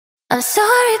I'm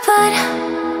sorry, but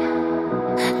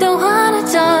don't wanna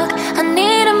talk. I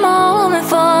need a moment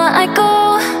before I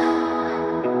go.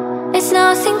 It's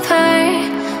nothing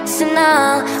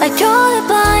personal. I draw the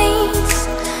blinds.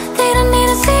 They don't need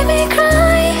to see me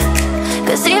cry.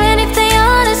 Cause even if they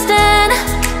understand,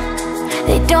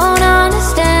 they don't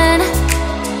understand.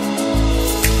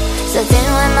 So then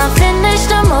when I'm finished,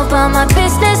 I'm open my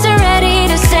business and ready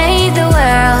to save the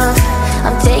world.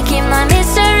 I'm taking my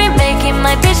misery, making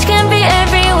my bitch can be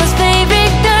everyone's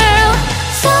favorite girl.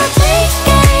 So take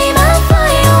aim and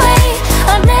fly away.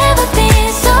 I've never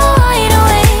been so wide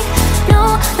awake.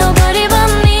 No, nobody but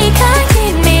me can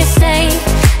keep me safe.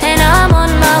 And I'm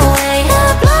on my way. The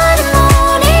blood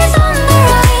moon is on the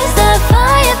rise. The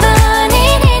fire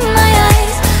burning in my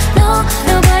eyes. No,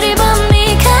 nobody but me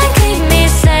can keep me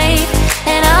safe.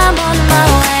 And I'm on my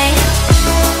way.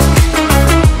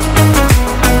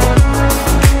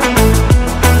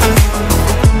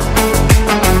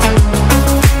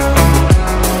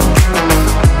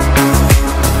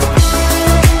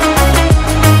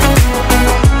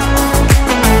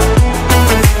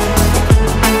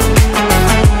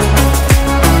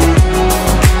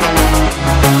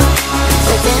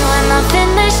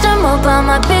 About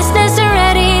my business and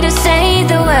ready to save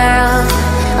the world.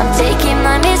 I'm taking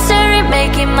my misery,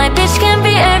 making my bitch can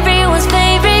be everyone's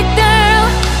favorite girl.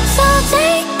 So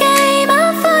take aim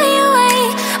and fly away.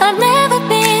 I've never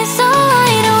been so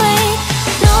wide awake.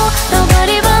 No,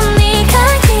 nobody but me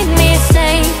can keep me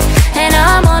safe. And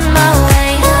I'm on my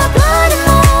way. The blood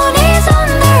moon is on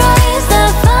the rise. The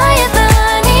fire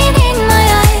burning in my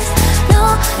eyes.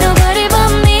 No, nobody but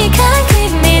me can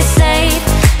keep me safe.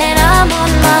 And I'm on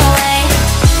my way.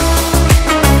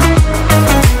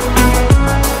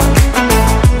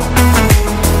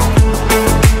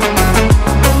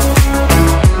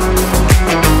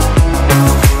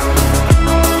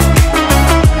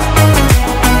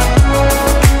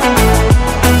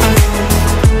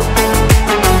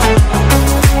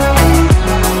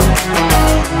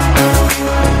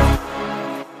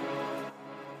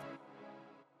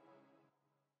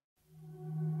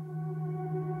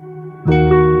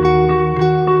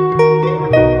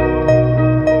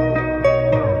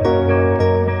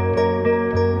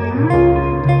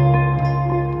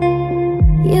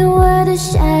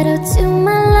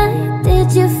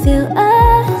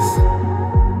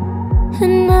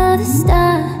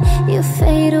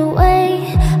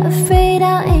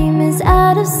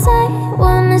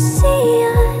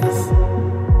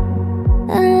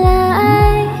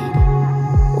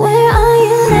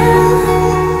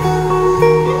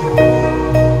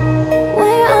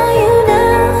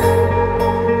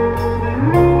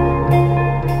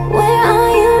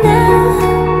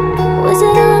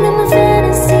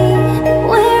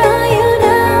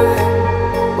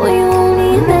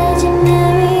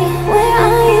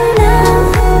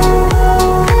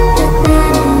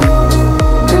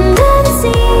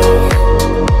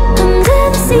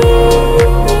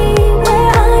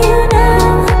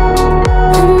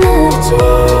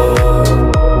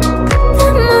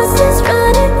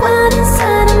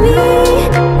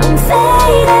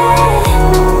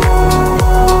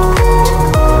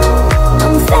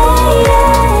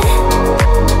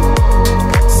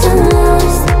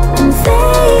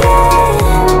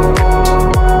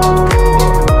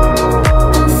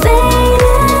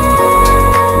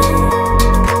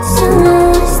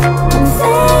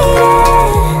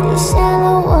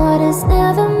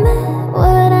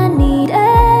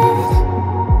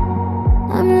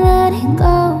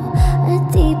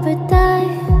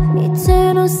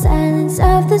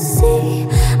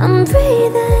 I'm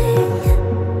faded.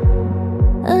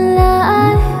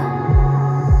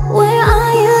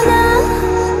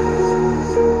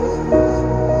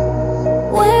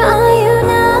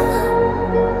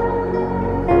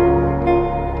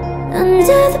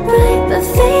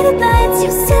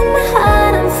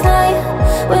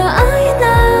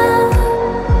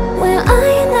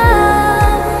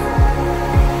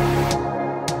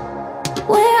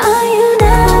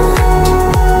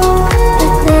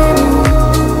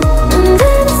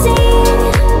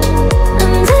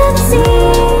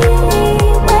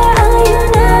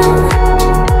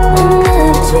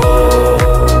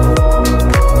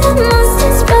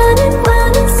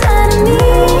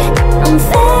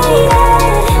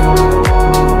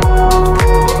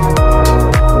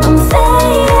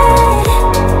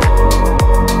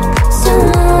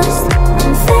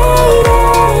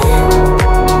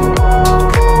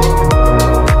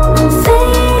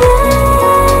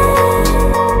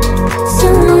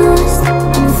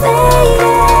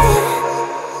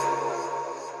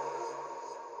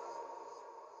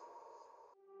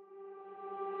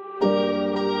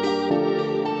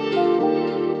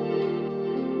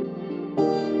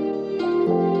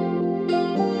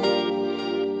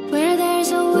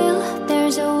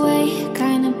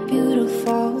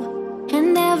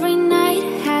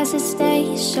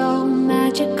 so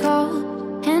magical.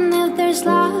 And if there's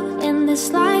love in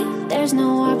this life, there's no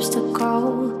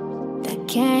obstacle that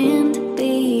can't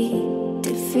be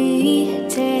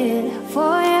defeated.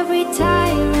 For every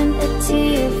tyrant, a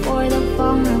tear for the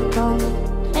vulnerable,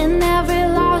 and every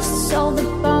lost soul, the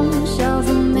bones of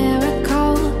a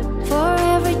miracle. For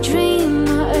every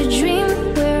dreamer, a dream,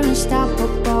 we're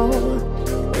unstoppable.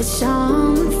 It's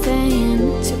something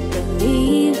to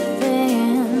believe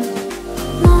in.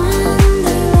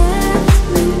 Monday left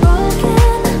me broken.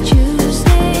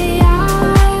 Tuesday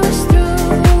I was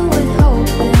through with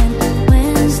hoping.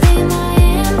 Wednesday my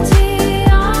empty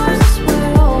arms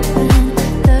were open.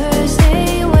 Thursday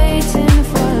waiting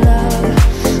for love,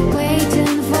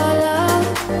 waiting for love.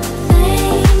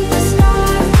 Thank the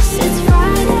stars, it's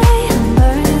Friday. I'm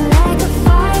burning like a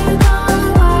fire gone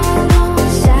wild on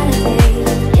Saturday.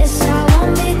 Yes, I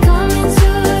won't be coming to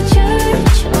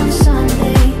church on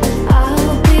Sunday.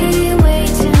 I'll be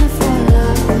waiting for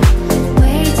love,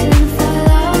 waiting for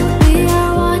love. We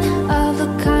are one of a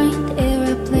kind,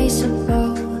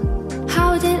 irreplaceable.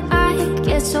 How did I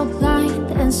get so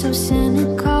blind and so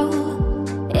cynical?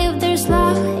 If there's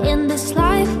love in this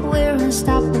life, we're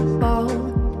unstoppable.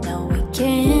 No, we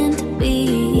can't be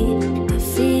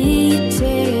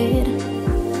defeated.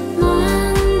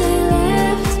 Monday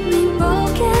left me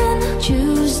broken.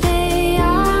 Tuesday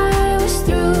I was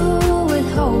through with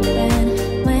hoping.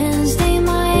 Wednesday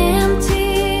my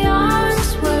empty arms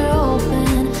were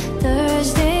open.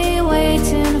 Thursday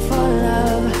waiting for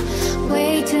love,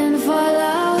 waiting for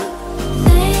love.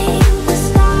 Thank the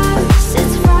stars,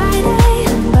 it's Friday.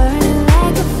 I'm burning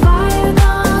like a fire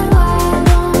gone wild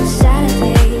on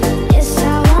Saturday. Yes, I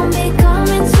won't be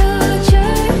coming to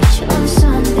church on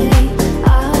Sunday.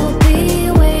 I'll be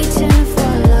waiting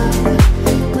for love,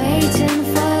 waiting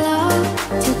for love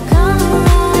to come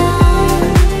around.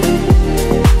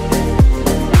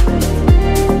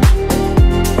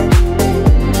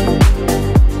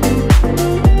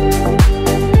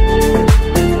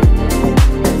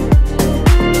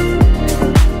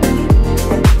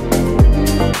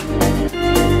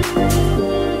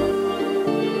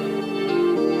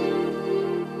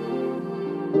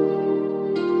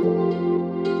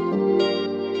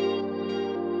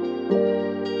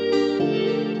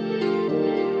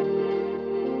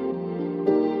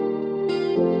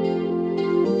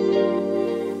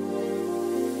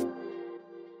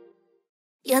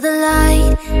 You're the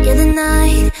light, you're the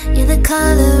night, you're the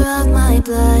color of my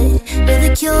blood. You're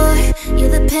the cure,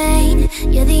 you're the pain,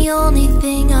 you're the only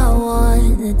thing I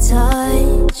wanna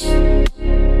touch.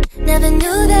 Never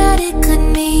knew that it could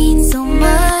mean so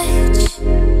much,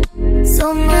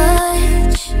 so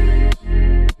much.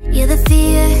 You're the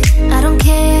fear, I don't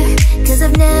care, 'cause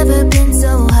I've never been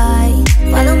so high.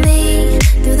 Follow me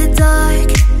through the dark,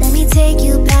 let me take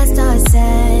you past our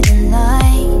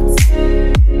satellites.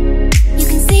 You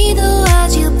can see the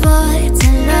world you brought to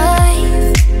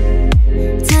life,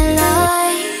 to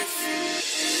life.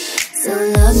 So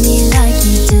love me like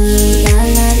you do, la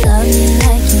la, love me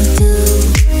like you do.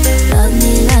 Love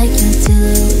me like you do,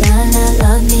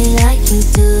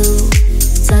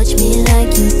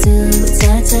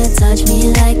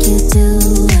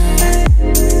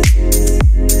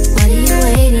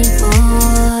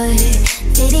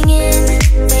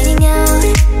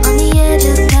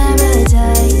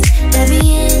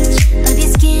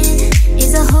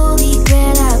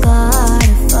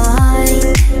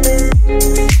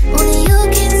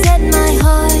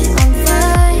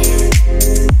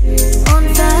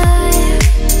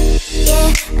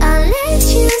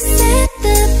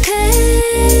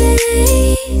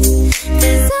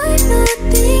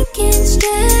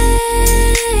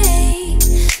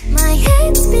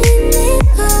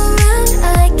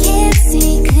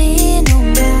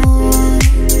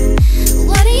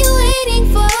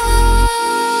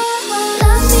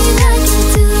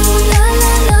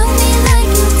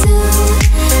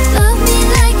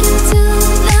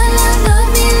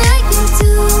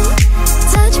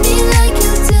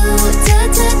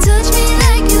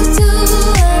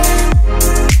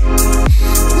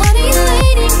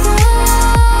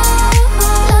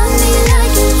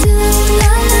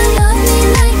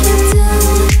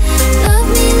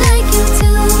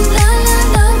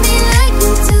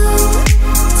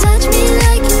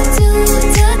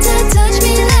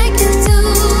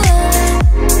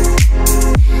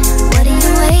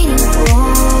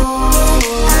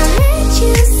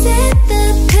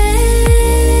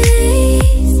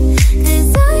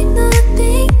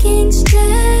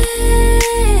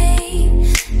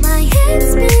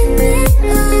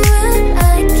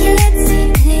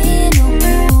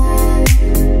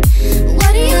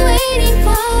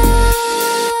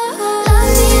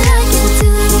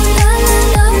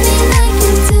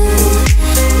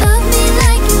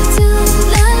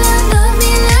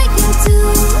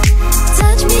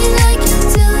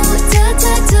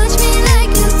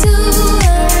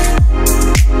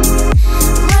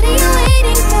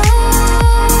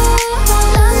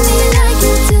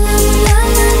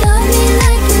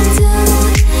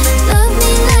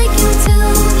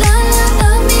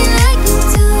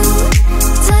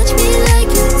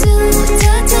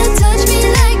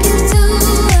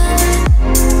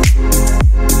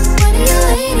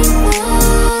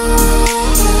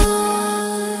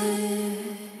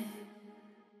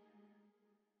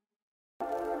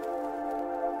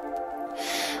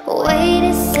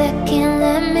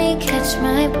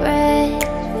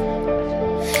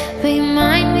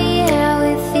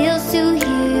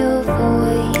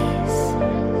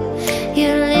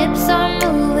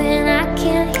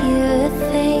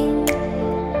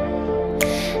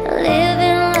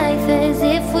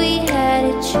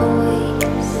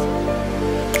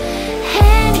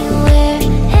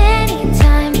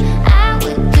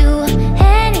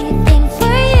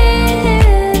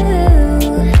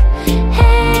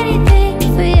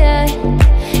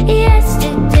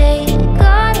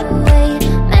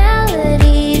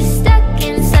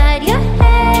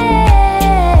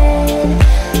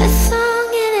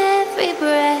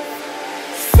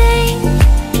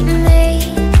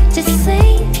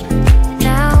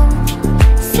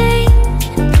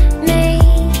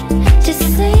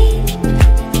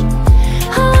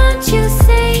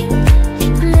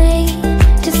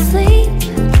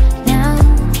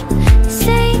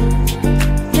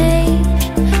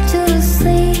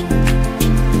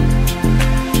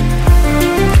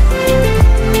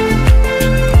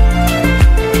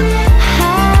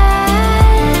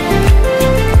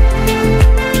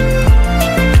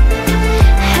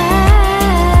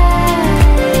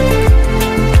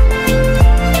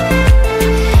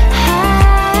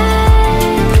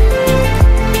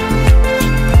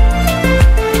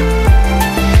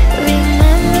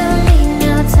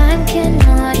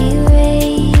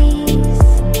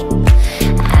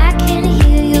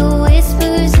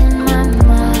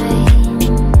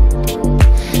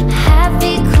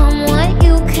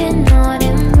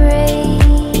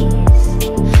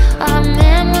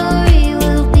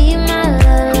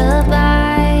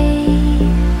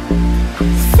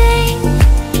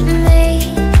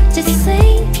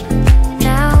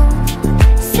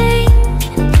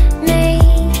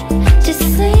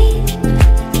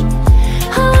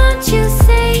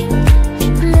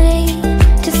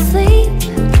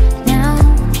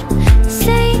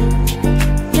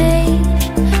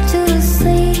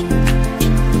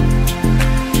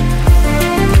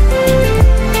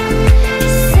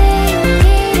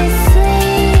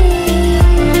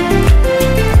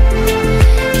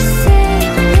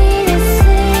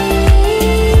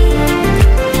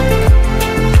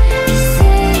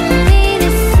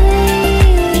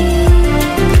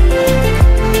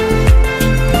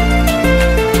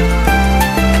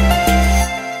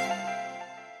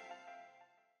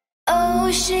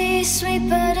 she's sweet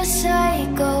but a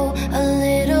psycho, a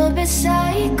little bit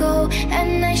psycho. At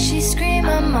night she scream,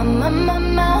 my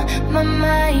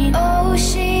mind. Oh,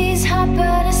 she's hot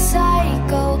but a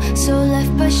psycho, so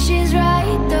left but she's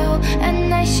right though. At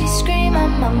night she scream, my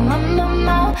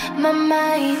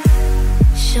mind.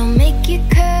 She'll make you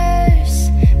curse,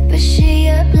 but she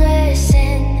a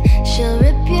blessing. She'll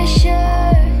rip your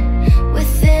shirt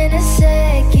within a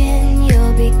second.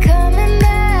 You'll be coming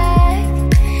back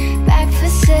for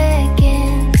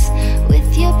seconds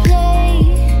with your play.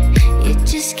 You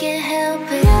just can't help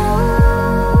it.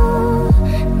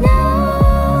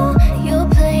 No, you'll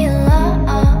play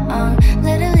along.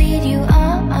 Let her lead you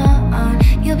on.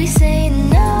 You'll be saying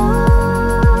no,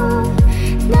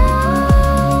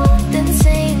 then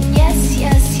saying yes,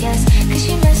 yes, yes, 'cause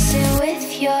you're messing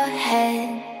with your head.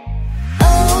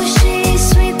 Oh, she's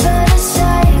sweet but a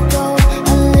psycho,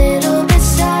 a little bit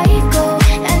psycho.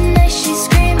 At night she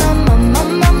scream, my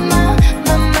mind.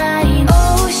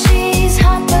 Oh, she's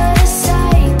hot but a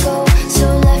psycho, so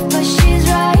left but she's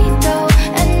right though.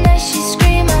 At night she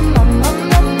scream, my mind.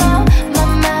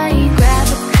 Grab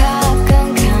a cock, gun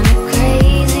kinda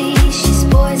crazy. She's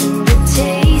poison but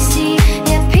tasty.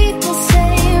 Yeah, people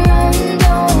say run,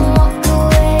 don't walk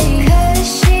away, 'cause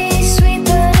she's sweet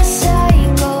but a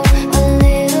psycho, a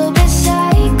little bit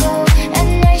psycho. At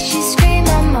night she scream,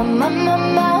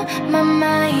 my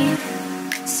mind.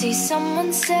 See,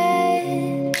 someone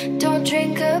said don't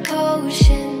drink her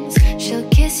potions. She'll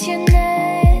kiss your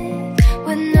neck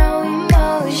with no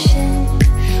emotion.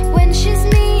 When she's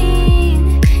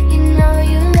mean, you know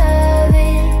you love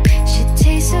it. She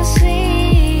tastes so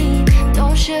sweet,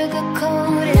 don't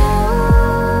sugarcoat it.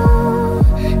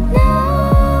 No,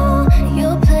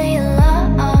 you'll play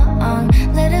along.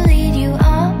 Let her lead you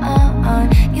on.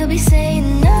 You'll be saying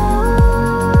no,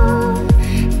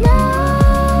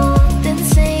 then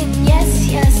saying yes,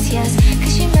 yes, yes,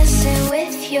 'cause you're messing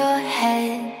with your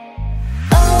head.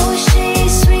 Oh,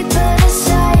 she's sweet but a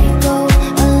psycho,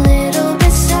 a little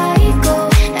bit psycho.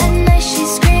 At night she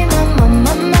scream, my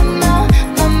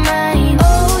mind.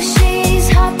 Oh, she's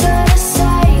hot but a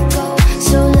psycho,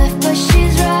 so left but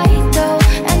she's right though.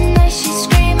 At night she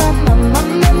scream, my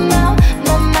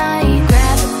mind.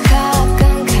 Grab a cock,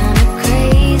 gun kinda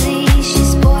crazy.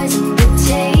 She's poison but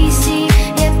tasty.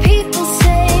 Yeah, people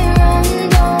say run,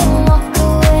 don't walk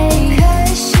away,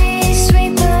 'cause she's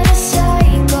sweet but a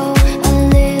psycho, a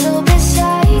little bit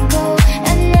psycho.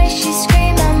 At night she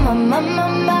scream, my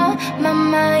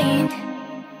mind.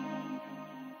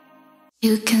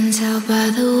 You can tell by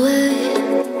the way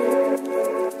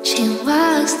she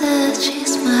walks that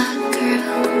she's my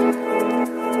girl.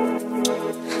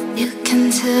 You can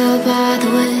tell by the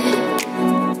way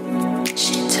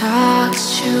she talks,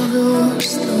 she rules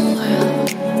the world.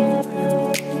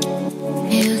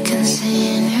 You can see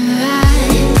in her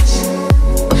eyes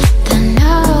that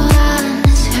no one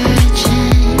is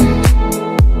hurting.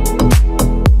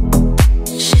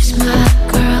 She's my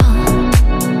girl,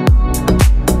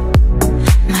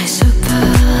 my super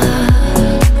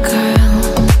girl.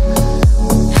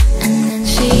 And then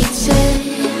she'd say,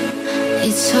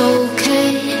 it's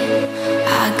okay,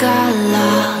 I got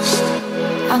lost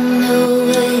on the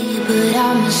way, but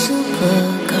I'm a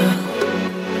supergirl.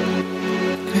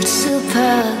 And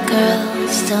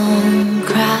supergirls don't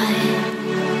cry.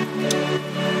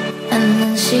 And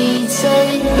then she'd say,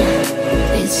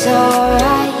 it's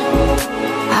alright,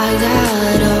 I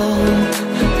got home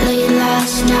late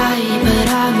last night, but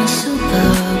I'm a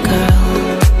supergirl.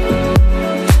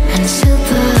 And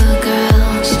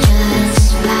supergirls just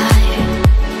fly.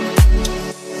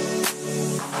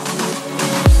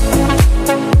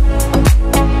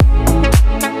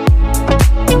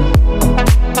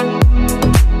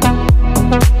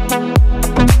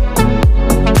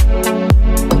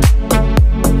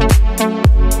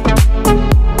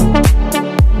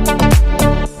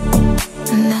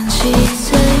 And then she'd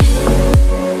say,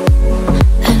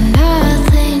 and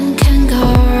nothing can go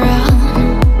wrong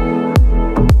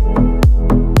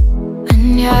when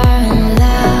you're in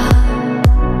love.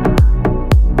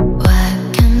 What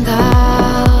can go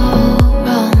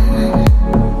wrong?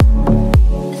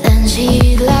 Then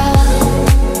she'd love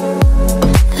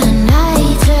the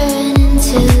night turn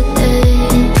into day,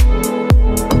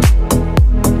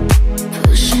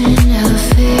 pushing her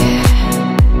fear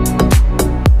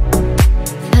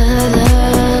further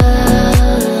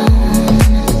alone.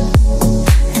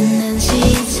 And then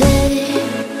she'd say,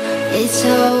 it's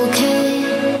okay,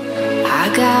 I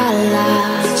got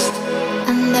lost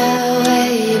on the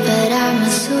way, but I'm a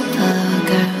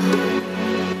supergirl.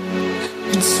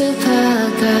 And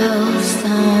supergirls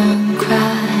don't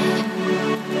cry.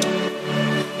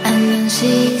 And then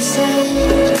she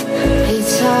said,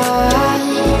 it's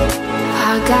alright,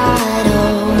 I got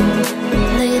home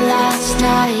late last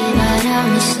night, but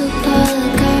I'm a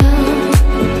supergirl,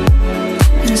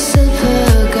 and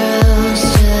supergirls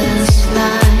just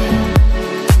lie,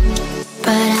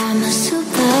 but I'm a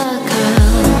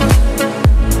supergirl,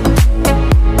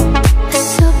 a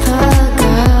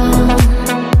supergirl.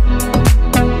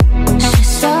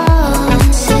 She's so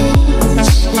unseen,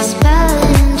 she's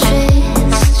spelling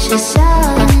trees, she's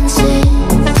selling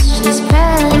seeds, she's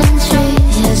spreading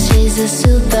trees. Yeah, she's a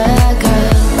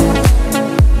supergirl.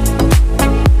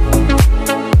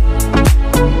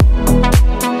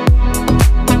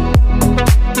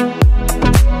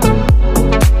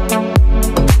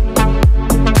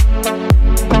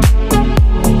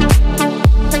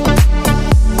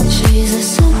 She's a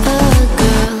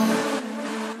supergirl.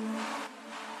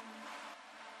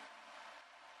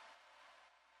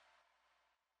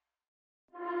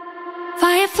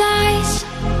 Fireflies,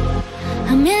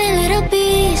 a million little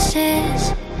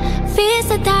pieces, feeds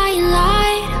the dying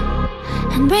light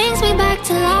and brings me back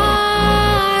to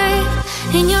life.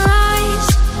 In your eyes,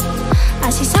 I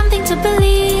see something to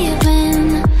believe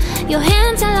in. Your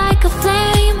hands are like a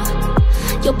flame,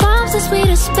 your palms are sweet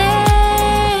as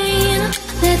Spain.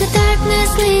 Let the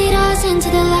darkness lead us into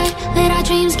the light, let our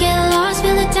dreams get lost,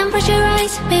 feel the temperature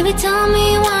rise. Baby, tell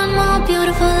me one more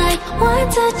beautiful light, one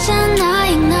touch and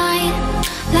I ignite.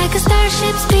 Like a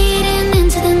starship speeding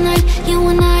into the night, you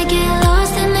and I get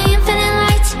lost in the infinite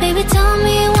lights. Baby, tell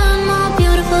me one more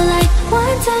beautiful light,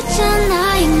 one touch and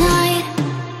I ignite.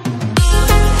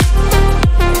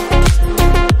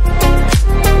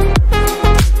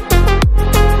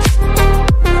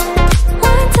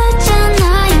 One touch and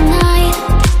I ignite.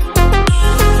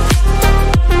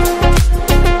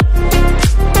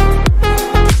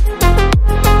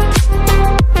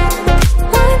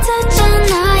 One touch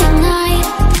and I ignite.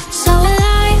 So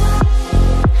alive,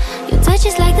 your touch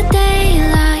is like the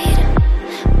daylight,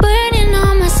 burning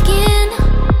on my skin,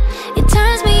 it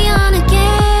turns me on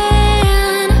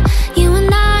again. You and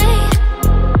I,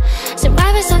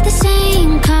 survivors of the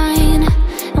same kind,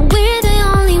 and we're the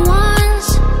only ones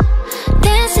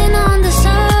dancing on the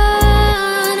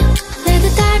sun. Let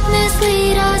the darkness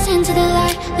lead us into the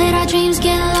light, let our dreams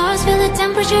get lost, feel the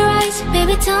temperature rise.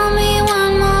 Baby, tell me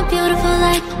one more beautiful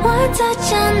light, one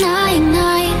touch and I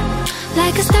ignite.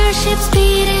 Like a starship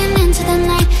speeding into the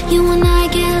night, you and I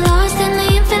get lost in the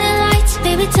infinite lights.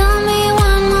 Baby, tell me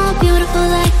one more beautiful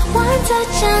light, one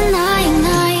touch and I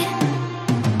ignite.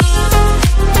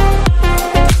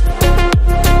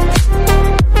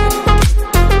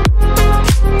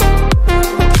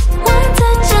 One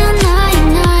touch and I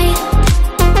ignite.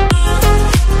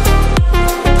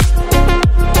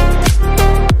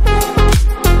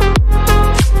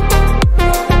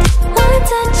 One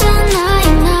touch and I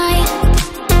ignite.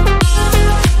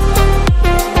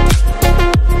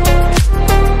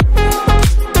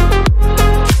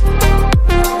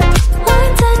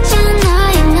 One touch and I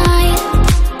ignite.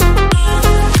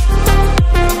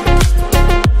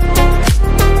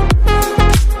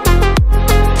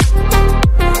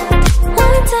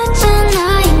 One touch and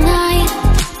I ignite.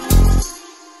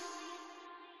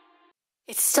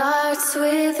 It starts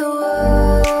with a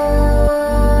word.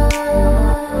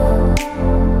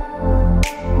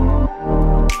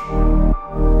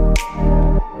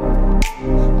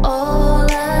 All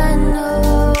I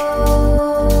know,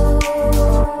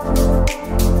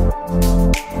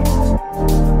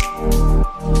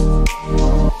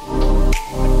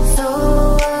 so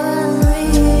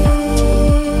unreal.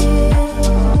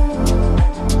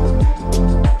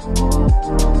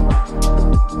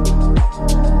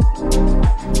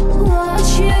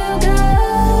 Watch you go.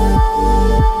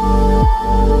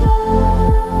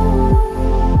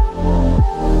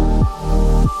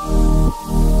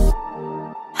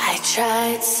 I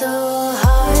tried so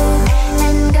hard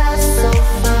and got so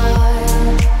far.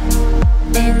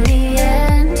 In the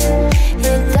end,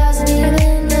 it doesn't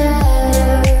even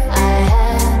matter. I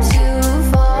had to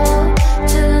fall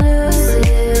to lose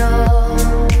it all.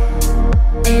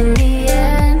 In the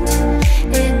end,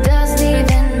 it doesn't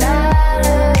even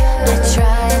matter. I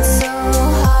tried so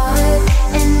hard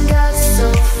and got so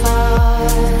far.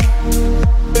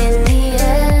 In the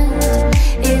end,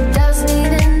 it doesn't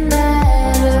even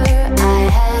matter. I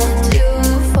had to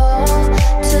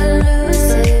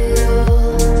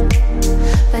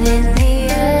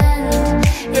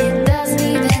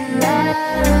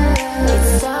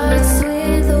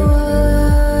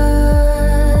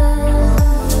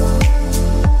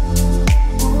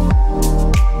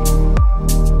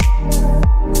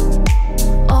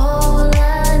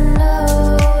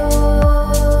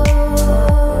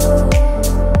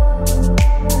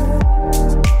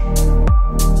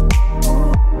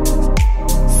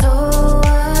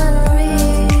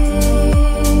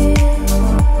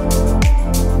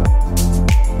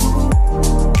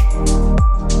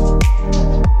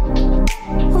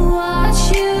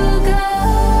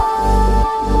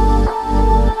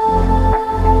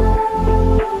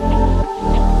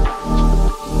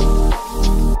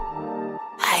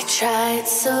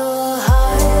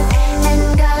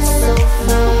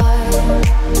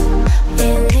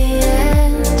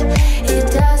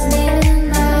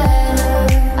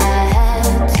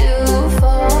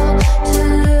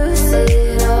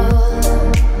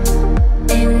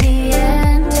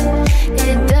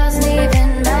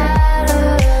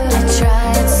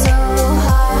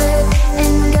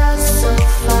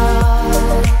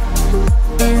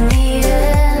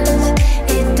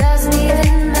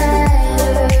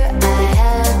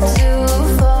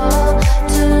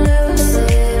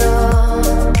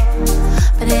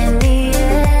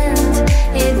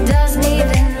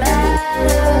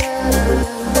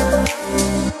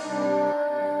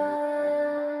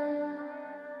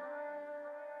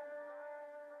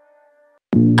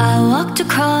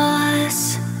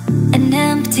an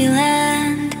empty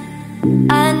land.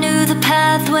 I knew the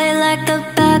pathway like the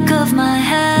back of my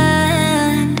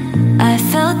hand. I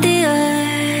felt the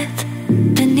earth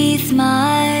beneath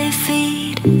my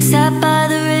feet. Sat by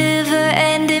the river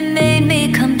and it made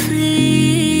me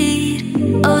complete.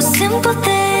 Oh, simple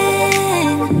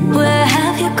thing, where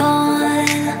have you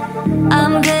gone?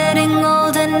 I'm getting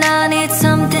old and I need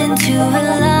something to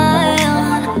rely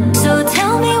on. So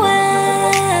tell me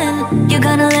when you're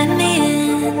gonna let me in.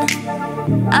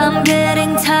 I'm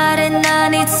getting tired and I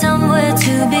need somewhere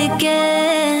to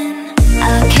begin.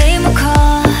 I came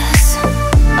across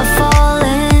a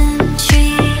fallen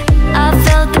tree. I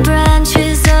felt the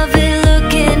branches of it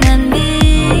looking at me.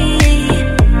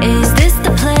 Is this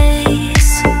the place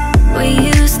we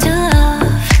used to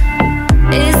love?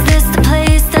 Is this the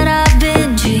place that I've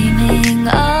been dreaming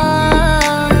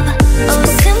of? Oh,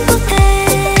 simple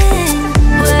thing,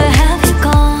 where have you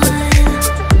gone?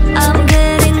 I'm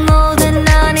getting old and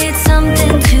I need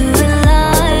something to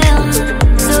rely on.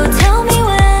 So tell me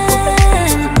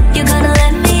when you're gonna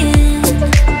let me in.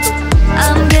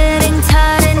 I'm getting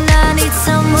tired and I need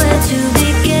somewhere to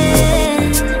begin.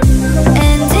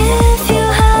 And if you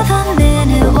have a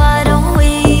minute, why don't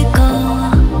we go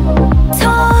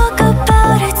talk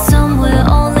about it somewhere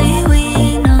only we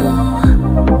know?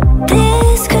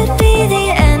 This could be the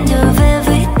end of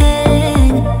everything.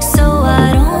 So why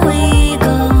don't we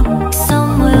go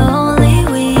somewhere only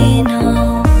we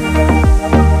know?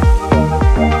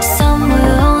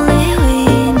 Somewhere only we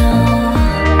know.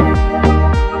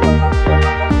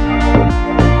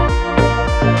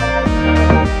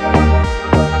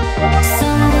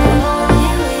 Somewhere only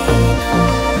we know.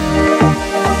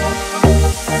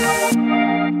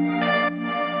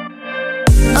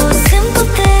 Oh, simple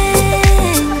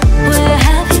thing, where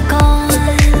have you gone?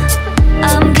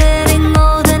 I'm getting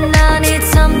old and I need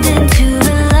something to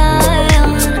rely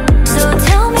on. So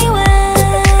tell me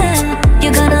when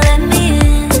you're gonna let me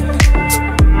in.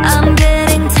 I'm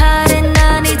getting tired and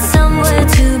I need somewhere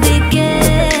to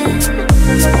begin.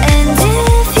 And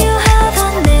if you have a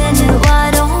minute, why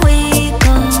don't we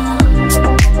go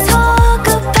talk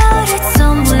about it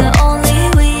somewhere only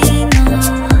we know?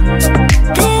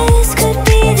 This could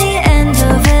be the end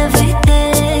of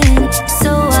everything. So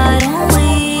why don't we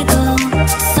go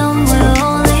somewhere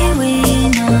only we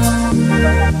know?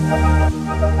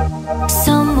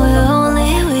 Somewhere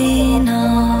only we know.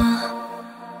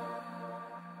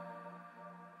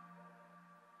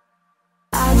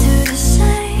 I do the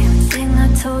same thing I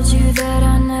told you that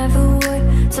I never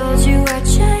would. Told you I'd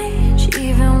change,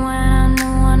 even when I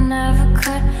knew I never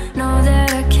could. Know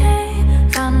that I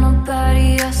can't find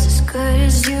nobody else as good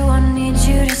as you. I need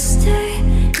you to stay,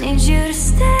 need you to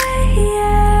stay,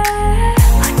 yeah.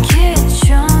 I get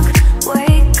drunk,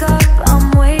 wake up,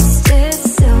 I'm wasted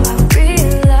still. I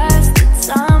realize the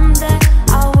time that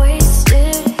I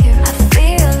wasted here. I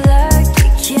feel like you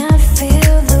can't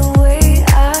feel the way I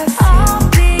feel. I'll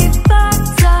be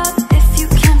fucked up if you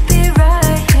can't be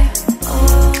right here. Oh,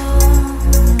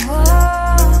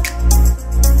 oh,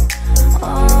 oh,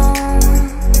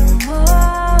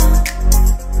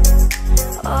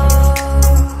 oh.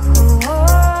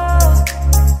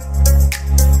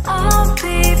 I'll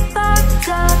be fucked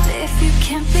up if you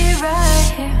can't be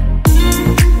right here.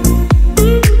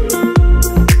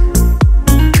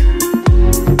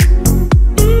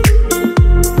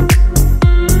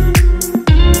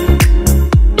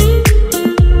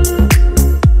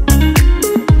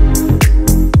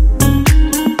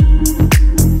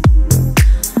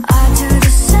 I do the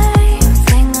same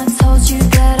thing I told you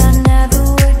that I never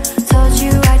would. Told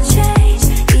you I'd change,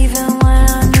 even when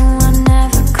I knew I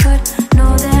never could.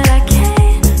 Know that I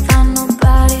can't find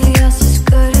nobody else as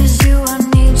good as you. I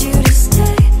need you to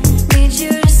stay,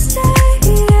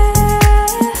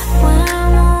 yeah. When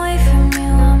I'm away from you,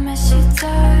 I miss your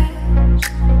touch.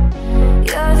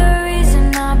 You're the reason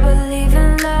I believe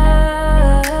in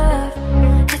love.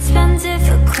 It's been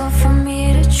difficult for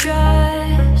me to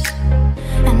trust,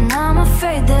 and I'm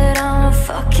afraid that I'ma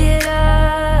fuck it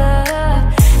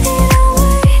up. Ain't no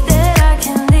way that I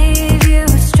can leave you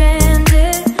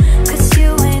stranded, 'cause you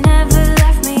ain't ever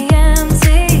left me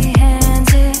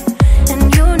empty-handed. And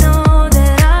you know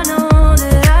that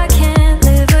I can't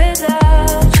live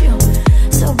without you.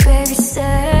 So baby,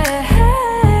 stay.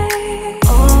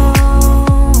 Oh,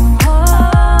 oh, oh,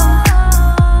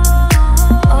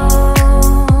 oh,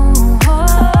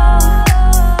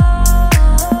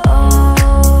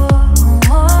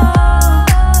 oh.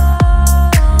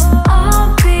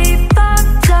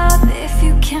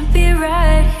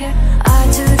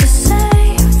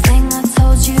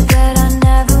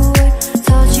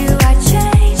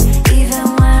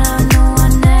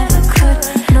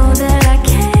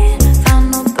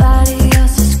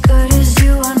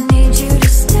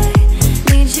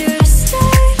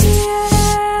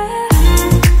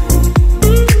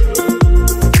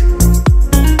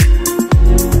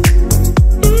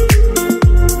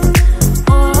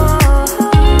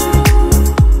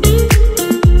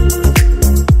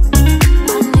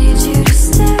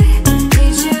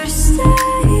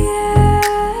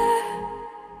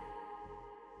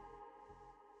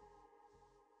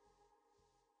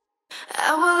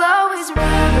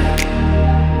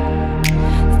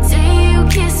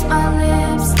 my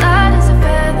lips, light as a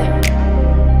feather.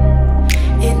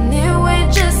 And it went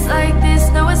just like this.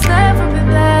 No, it's never been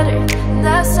better.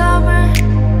 That summer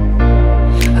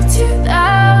of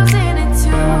 2002,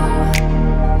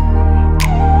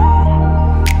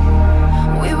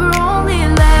 we were only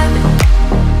 11,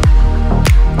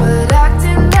 but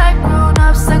acting like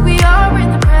grown-ups, like we are in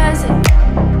the present.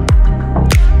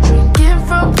 Drinking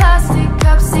from plastic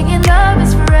cups, singing love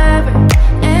is forever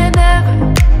and ever.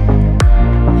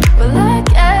 Well, I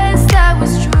guess that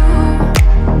was true.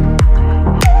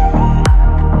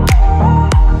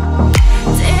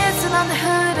 Dancing on the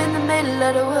hood in the middle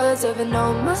of the woods of an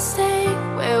old Mustang,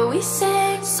 where we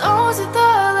sang songs with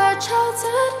all our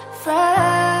childhood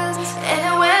friends. And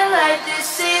it went like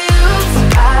this: oops,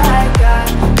 I got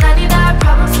 99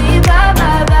 problems, see you bye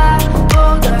bye bye.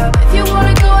 Hold up, if you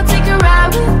wanna go and take a ride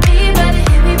with me, better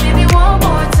hit me baby one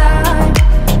more time.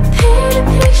 Paint a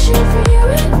picture for you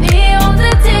and me on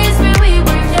the days when we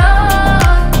were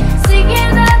young,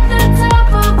 singing at the top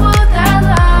of both our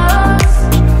lungs.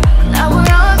 Now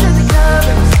we're under the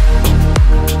covers.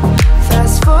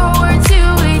 Fast forward to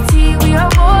 18, we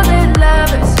are more than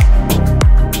lovers.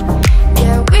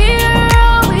 Yeah, we're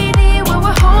all we need when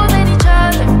we're holding each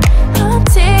other. I'm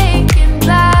taking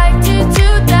back to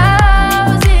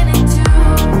 2002.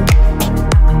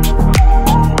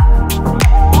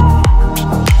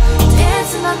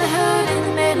 Dancing on the hood in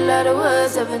the middle of the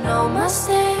woods of an old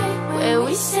Mustang, where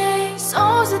we sang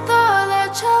songs with all our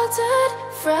childhood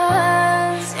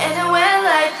friends. And it went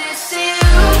like this: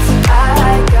 oops, I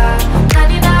got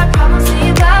 99 problems, see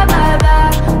you bye bye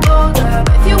bye. Hold up,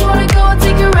 if you wanna go and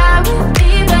take a ride with me,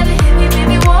 better hit me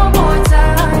baby one more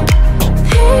time.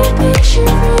 Paint a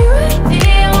picture for you and me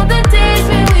on the days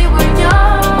when we were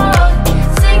young,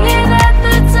 singing at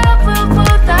the top of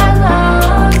both our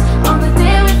lungs on the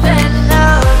day we fell in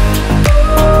love.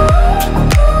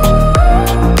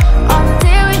 On the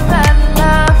day we fell in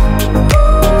love.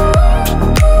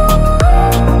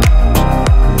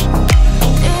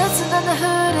 Dancing on the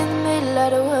hood in the middle of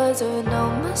the woods of an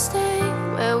old Mustang,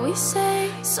 where we sang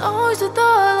songs with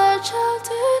all our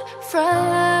childhood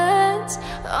friends.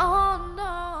 Oh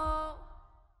no.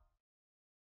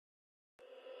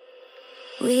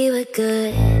 We were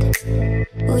good,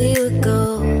 we were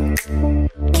gold,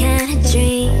 kind of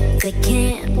dream that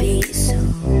can't be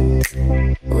sold.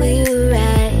 We were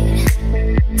right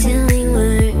till we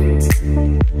weren't,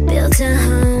 built a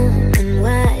home and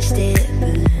watched it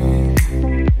burn.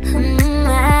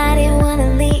 I didn't wanna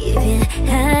leave you,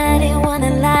 I didn't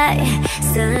wanna lie.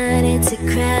 Started to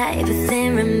cry, but then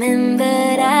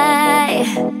remembered I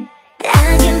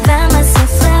can find myself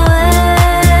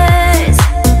flowers,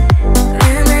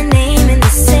 write my name in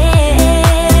the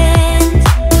sand,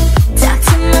 talk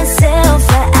to myself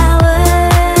for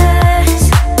hours,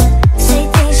 say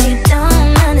things you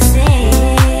don't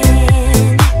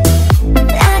understand.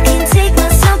 I can take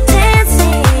myself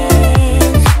dancing,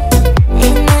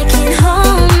 and I can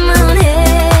hold my own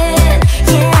head.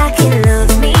 Yeah, I can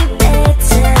love me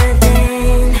better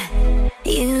than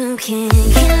you can.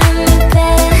 Can love me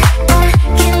better, I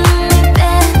can love me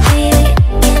better, baby.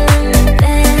 Can love me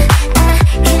better, I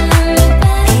can love me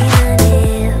better. Paint my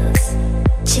nails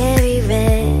cherry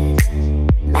red,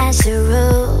 match the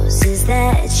roses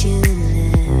that you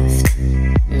left.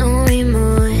 No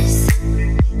remorse,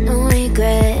 no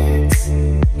regrets.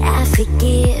 I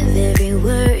forgive every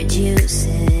word you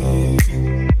said.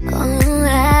 Oh,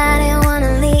 I didn't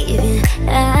wanna leave you, I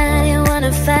didn't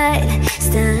wanna fight.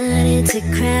 Started to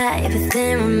cry, but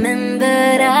then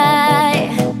remembered I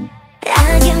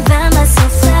can find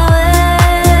myself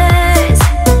flowers,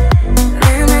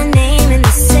 write my name in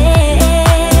the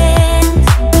sand,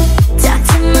 talk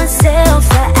to myself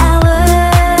for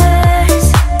hours,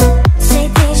 say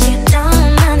things you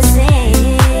don't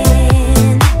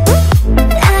understand.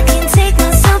 I can take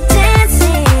myself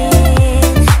dancing,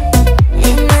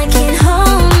 and I can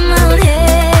hold my own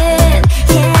head.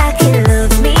 Yeah, I can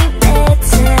love me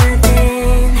better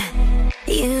than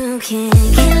you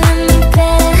can.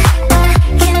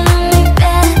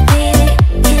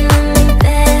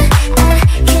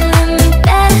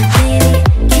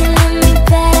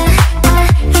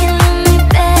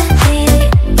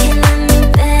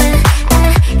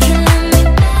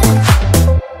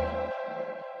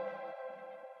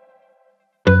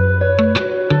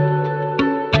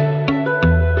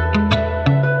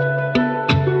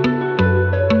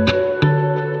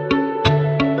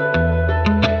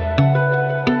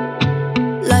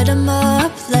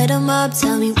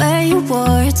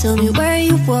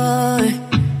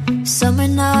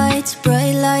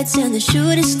 lights and the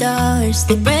shooting stars,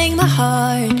 they break my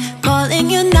heart. Calling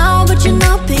you now, but you're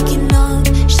not picking up.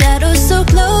 Shadows so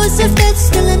close, if that's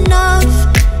still enough.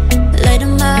 Light a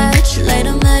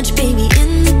match, baby,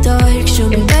 in the dark. Show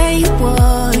me where you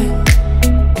are.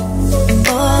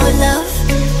 Oh, love,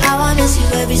 how I miss you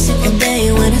every single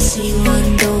day when I see you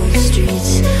on those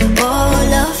streets. Oh,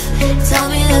 love, tell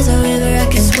me there's a river I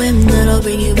can swim that'll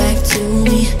bring you back to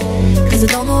me. Cause I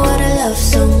don't know how to love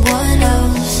someone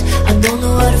else. I don't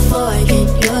know how to forget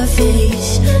your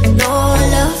face. No,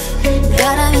 love,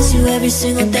 God, I miss you every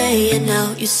single day, and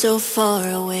now you're so far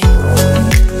away.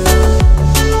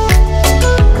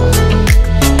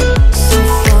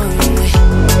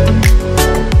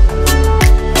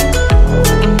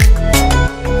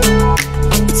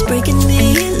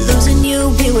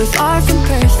 Far from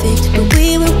perfect, but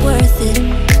we were worth it.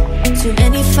 Too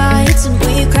many fights and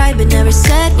we cried but never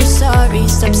said we're sorry.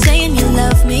 Stop saying you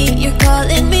love me, you're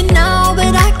calling me now,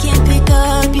 but I can't pick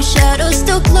up. Your shadow's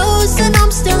still close and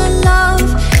I'm still in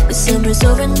love. The summer's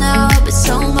over now, but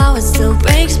somehow it still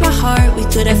breaks my heart. We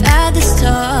could have had this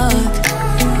talk.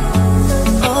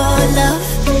 Oh, love,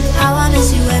 how I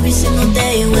miss you every single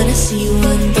day when I see you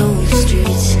on those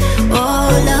streets. Oh,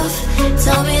 love,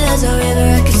 tell me there's a river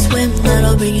I can swim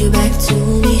that'll bring you back to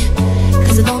me.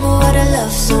 Cause I don't know how to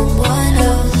love someone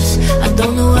else. I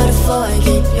don't know how to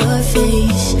forget your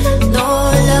face.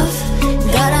 No, love,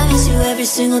 God, I miss you every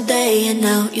single day, and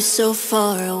now you're so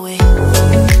far away.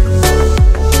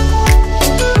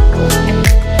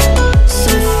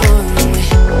 So far away.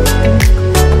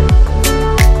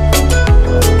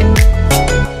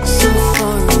 So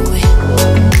far away.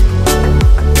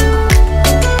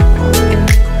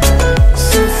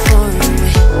 So far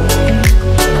away.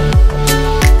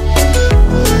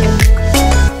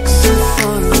 So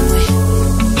far away.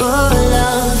 Oh,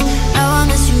 love, how I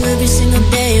miss you every single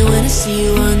day when I see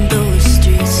you on those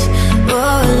streets.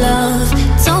 Oh, love,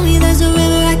 tell me there's a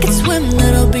river I can swim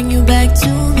that'll bring you back to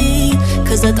me.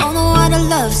 Cause I don't know how to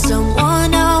love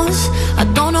someone else. I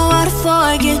don't know how to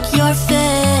forget your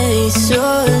face.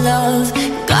 Oh, love,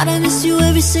 God, I miss you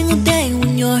every single day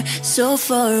when you're so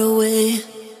far away.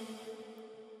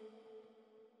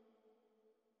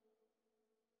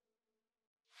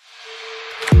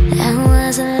 I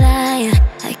was a liar,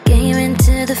 I came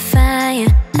into the fire.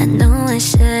 I know I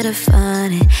should have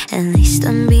fought it, at least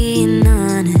I'm being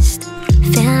honest.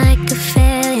 Feel like a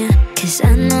failure, cause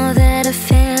I know that I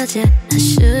failed you. I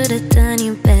should have done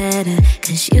you better,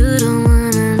 cause you don't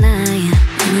wanna lie.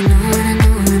 And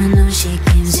I know she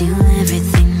gives you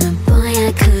everything, but boy,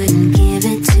 I couldn't give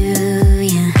it to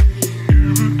you.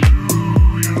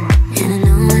 And I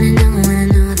know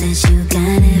that you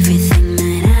got everything,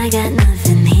 but I got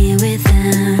nothing here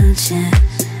without you.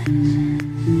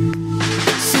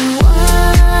 So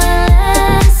one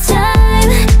last time,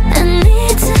 I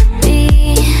need to be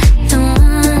the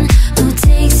one who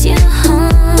takes you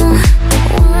home.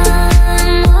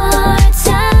 One more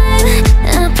time,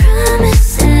 I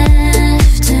promise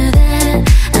after that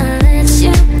I'll let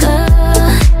you go.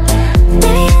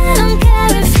 Baby, I don't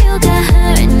care if you got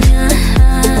hurt in your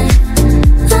heart.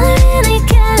 All I really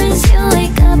care is you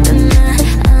wake up in my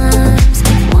arms.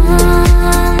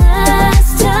 One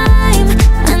last time,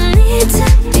 I need to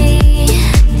be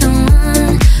the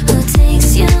one who takes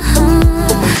you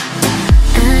home.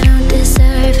 I don't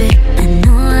deserve it, I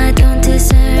know I don't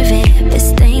deserve it, but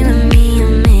stay with me a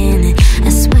minute, I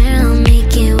swear I'll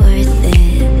make it worth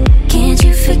it. Can't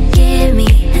you forgive me,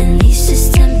 at least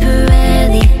just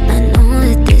temporarily? I know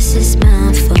that this is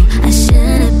my fault, I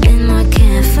should have been more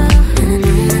careful. And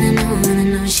I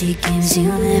know she gives you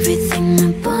everything,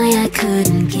 but boy, I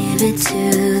couldn't give it to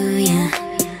you.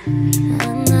 I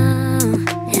know,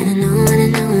 and I know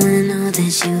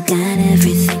that you got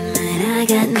everything, but I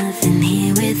got nothing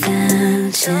here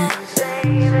without you.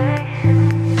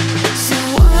 So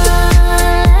one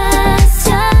last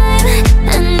time,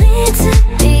 I need to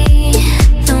be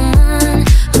the one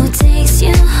who takes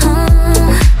you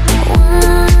home.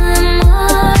 One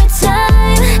more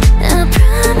time, I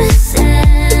promise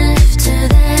after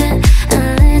that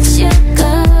I'll let you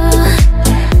go.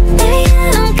 Baby, I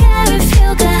don't care if you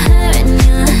got hurt in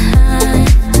your heart.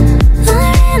 All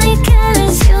I really care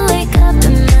is you wake up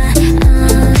in my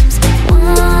arms.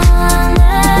 One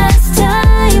last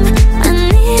time, I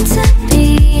need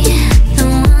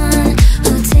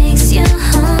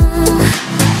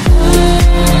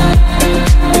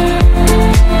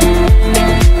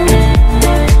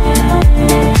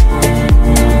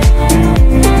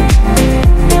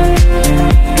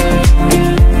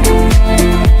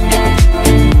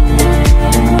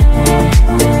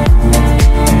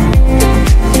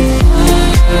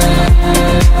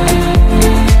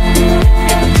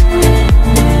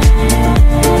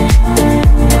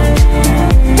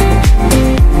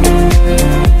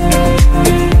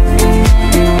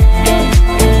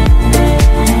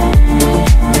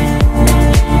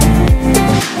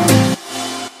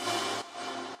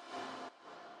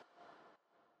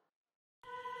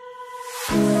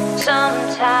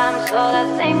Sometimes all I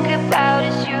think about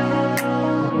is you.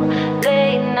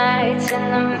 Late nights in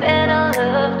the middle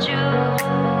of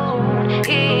June.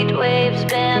 Heat waves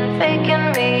been faking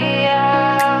me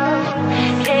out.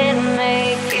 Can't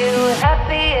make you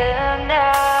happier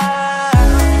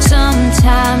now.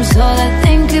 Sometimes all I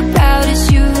think about is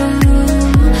you.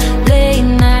 Late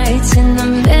nights in the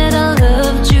middle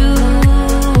of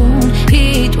June.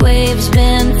 Heat waves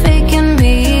been faking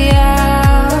me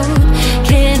out.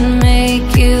 Can't make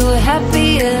you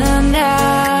happier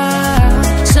now.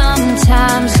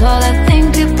 Sometimes all I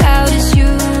think about is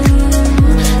you.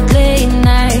 Late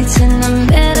nights in the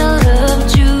middle of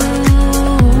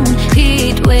June.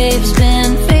 Heat waves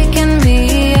been faking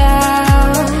me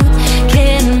out.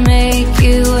 Can't make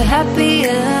you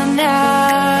happier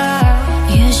now.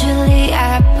 Usually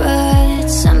I put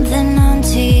something on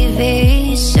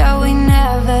TV, so we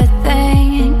never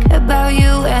think about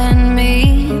you and me.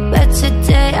 But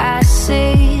today I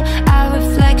see our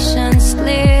reflections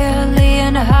clearly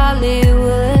in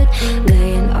Hollywood,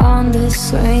 laying on the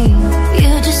screen.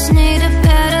 You just need a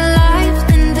better life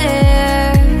than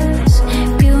theirs.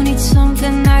 You need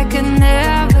something I could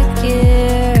never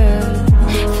give.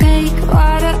 Fake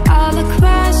water all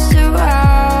across the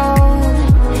road.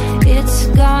 It's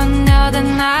gone now, the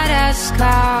night has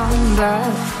come.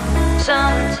 But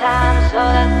sometimes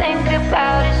all I think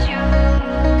about is you.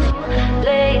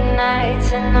 Late nights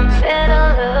in the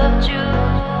middle of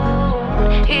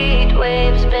June. Heat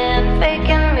waves been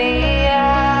faking me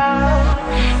out.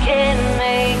 Can't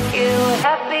make you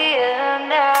happier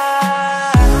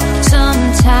now.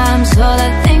 Sometimes all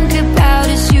I think about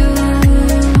is you.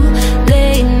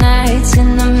 Late nights in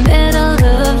the middle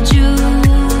of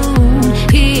June.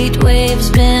 Heat waves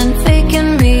been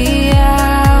faking me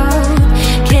out.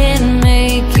 Can't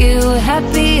make you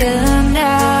happier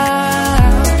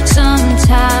now.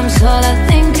 Sometimes all I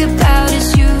think about is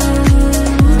you.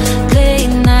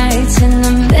 Late nights in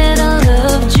the middle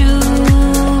of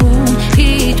June.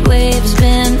 Heat waves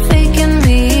been faking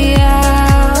me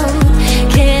out.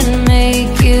 Can't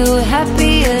make you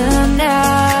happier now.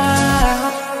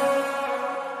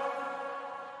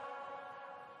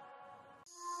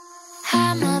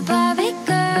 I'm a Barbie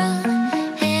girl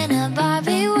in a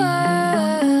Barbie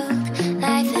world.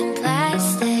 Life in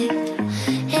plastic,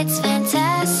 it's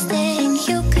fantastic.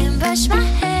 You can brush my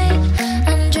hair,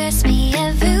 undress me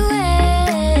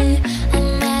everywhere.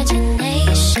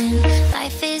 Imagination,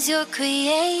 life is your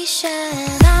creation.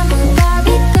 I'm a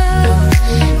Barbie girl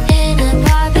in a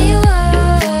Barbie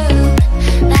world.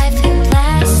 Life in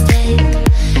plastic,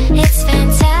 it's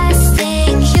fantastic.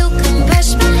 You can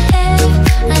brush my hair,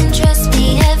 undress me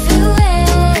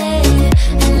everywhere.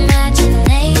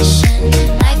 Imagination,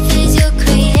 life is your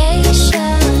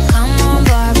creation. Come on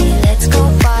Barbie, let's go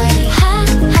party. Ha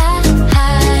ha ha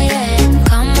yeah.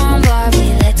 Come on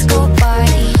Barbie, let's go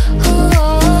party.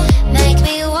 Ooh, make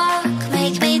me walk,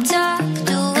 make me talk,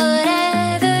 do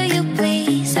whatever you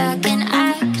please. I can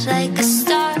act like a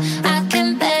star, I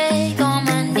can beg on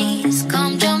my knees.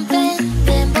 Come jump in,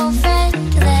 bimbo friend,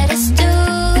 let us do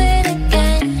it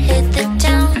again. Hit the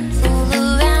town, fool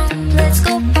around, let's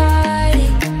go party.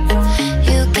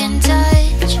 You can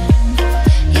touch,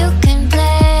 you can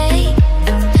play.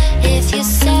 If you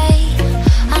say,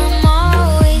 I'm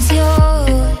always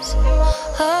yours.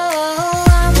 Oh,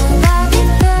 I'm a Barbie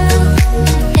girl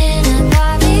in a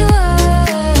Barbie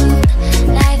world.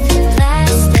 Life in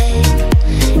plastic,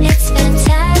 it's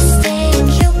fantastic.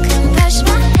 You can brush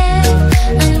my hair,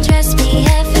 undress me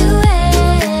everywhere.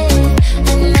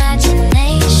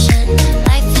 Imagination,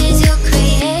 life is your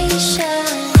creation.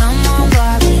 Come on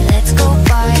Barbie, let's go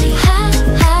party. Ha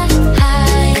ha ha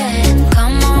yeah.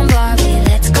 Come on Barbie,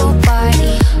 let's go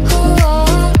party. Ooh,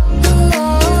 ooh,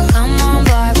 come on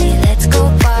Barbie, let's go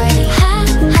party. Ha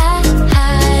ha ha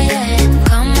yeah.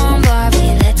 Come on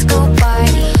Barbie, let's go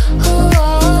party. Ooh,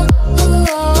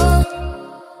 ooh.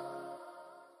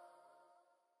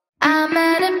 I'm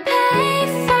at a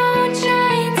payphone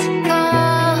trying to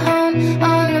call home.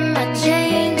 All of my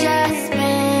change I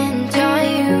spent on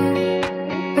you.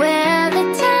 Where the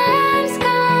time's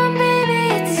gone, baby,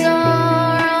 it's so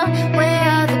wrong. Where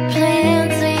are the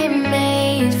plans we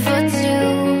made for two?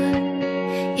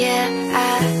 Yeah,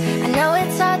 I know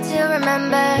it's hard to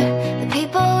remember the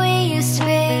people we used to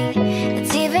be.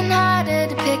 It's even harder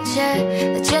to picture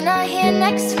that you're not here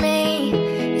next to me.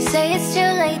 You say it's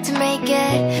too late to make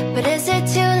it, but is it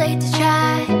too late to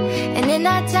try? And in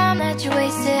that time that you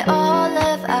wasted, all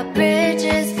of our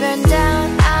bridges burned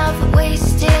down. I've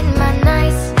wasted my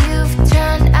nights, you've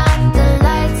turned out the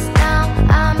lights. Now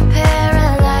I'm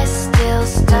paralyzed, still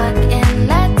stuck in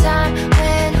that time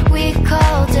when we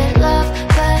called it love.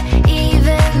 But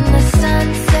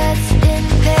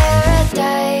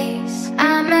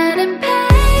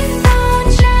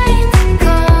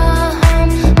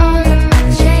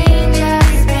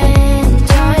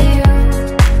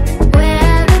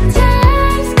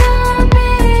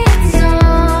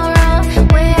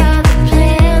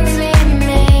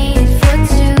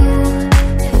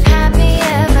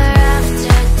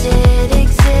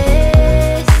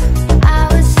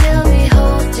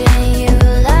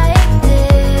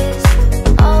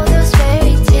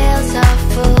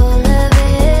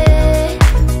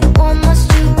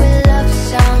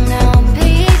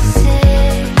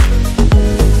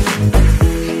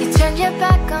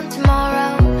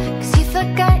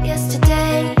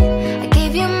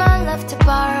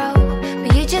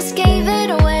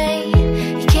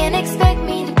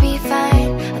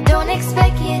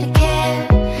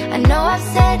I've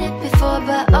said it before,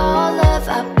 but all of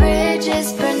our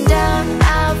bridges burned down.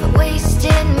 I've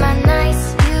wasted my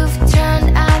nights, you've turned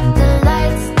out the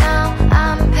lights. Now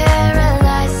I'm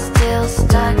paralyzed, still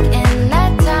stuck in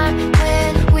that time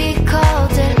when we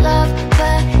called it love.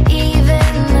 But even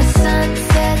the sun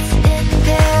sets in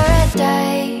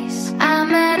paradise.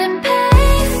 I'm at a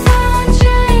payphone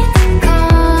trying to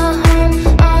call home.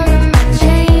 All of my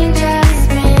change I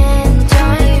spent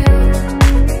on you.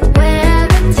 Where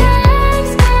the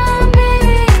time's gone,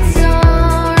 baby, it's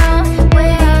all wrong.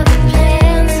 Where are the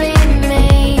plans we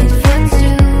made for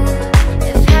two?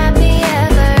 If happy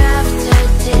ever after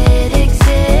did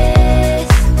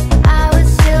exist, I would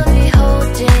still be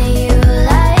holding you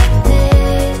like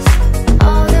this.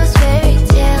 All those fairy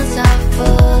tales are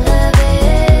full of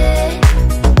it.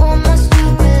 One more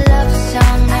stupid love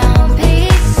song, I'll be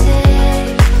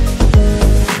sick.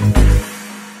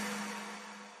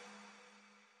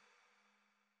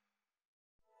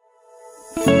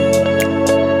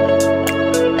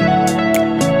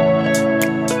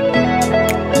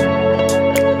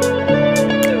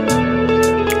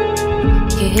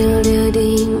 Kill the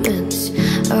demons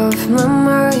of my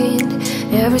mind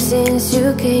ever since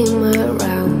you came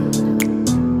around.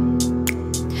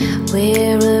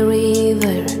 We're a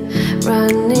river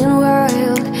running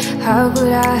wild. How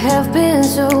could I have been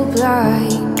so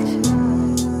blind?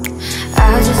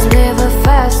 I just live a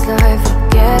fast life,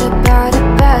 forget about the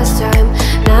past time.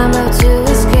 Now I'm about to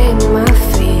escape my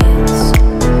fears,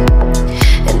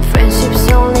 and friendships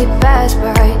only pass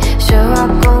by, show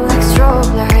up on like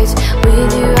strobe lights.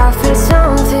 With you I feel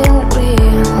something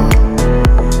real,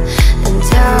 and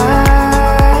I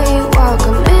walk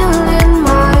a million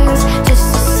miles just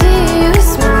to see you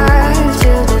smile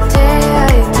till the day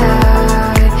I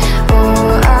die. Oh,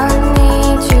 I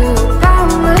need you by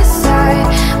my side.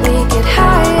 We get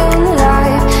high on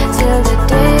life till the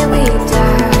day we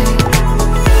die.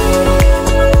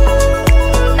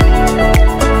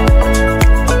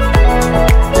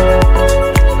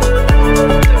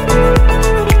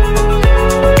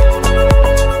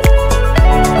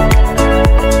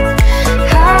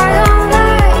 High on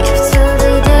life till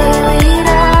the day we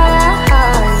die.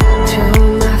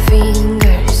 Through my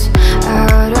fingers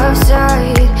out of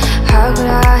sight. How could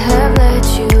I have let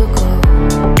you go?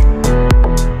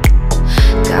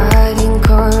 Guiding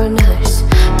corners,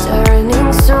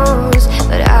 turning stones,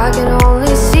 but I can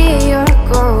only see your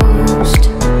ghost.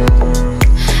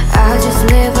 I just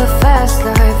live a fast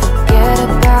life, forget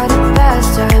about the past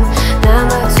time. Now I'm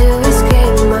about to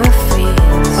escape my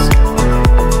fears,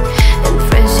 and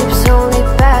friendships only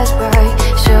pass by,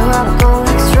 show up on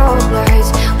like strobe lights.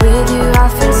 With you I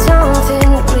feel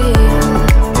something real,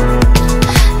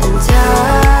 and I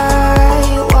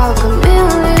walk a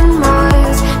million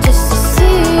miles just to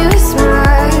see you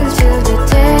smile till the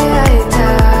day I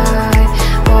die.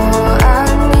 Oh, I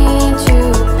need you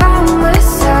by my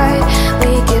side.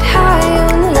 We get high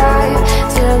on life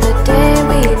till the day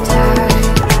we die.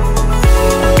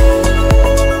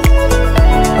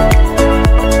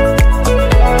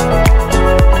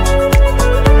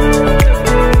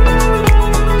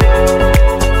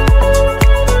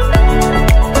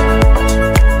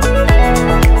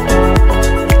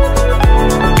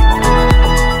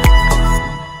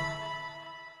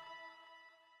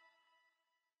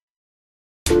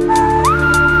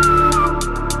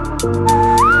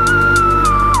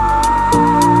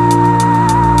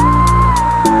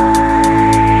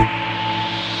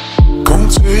 Gonna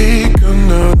take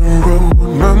another road.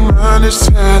 My mind is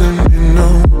telling me no,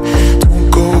 don't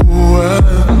go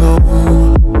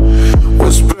alone.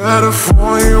 What's better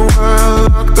for you? I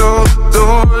locked all the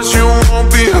doors. You won't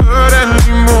be hurt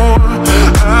anymore.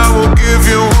 I will give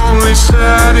you only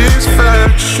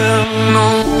satisfaction. No,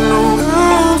 no,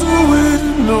 I'll do it.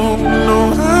 No, no,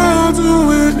 I'll do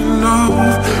it enough.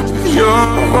 With your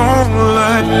own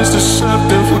lies,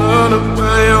 deceptive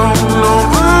lullaby. Oh no,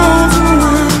 I'll do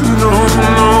it. No,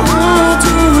 no, I'll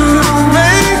do it. I'll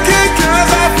make it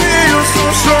 'cause I feel so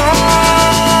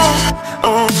strong.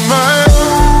 Oh my.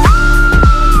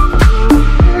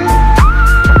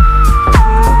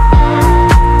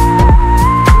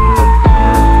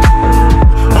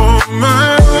 Oh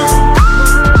my.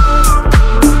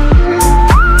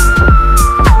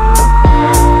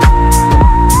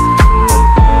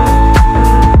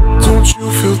 Don't you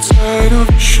feel tired of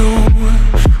the show?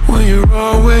 When you're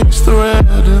always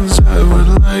threatens, I would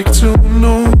like to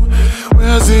know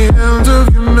where's the end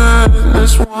of your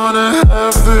madness. Wanna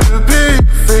have the big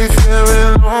faith here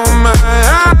in all my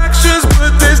actions,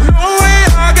 but there's no way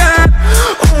I got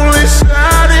only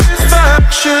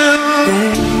satisfaction. No,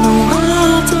 no,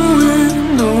 I'll do it.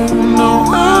 No, no,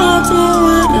 I'll do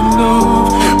it enough.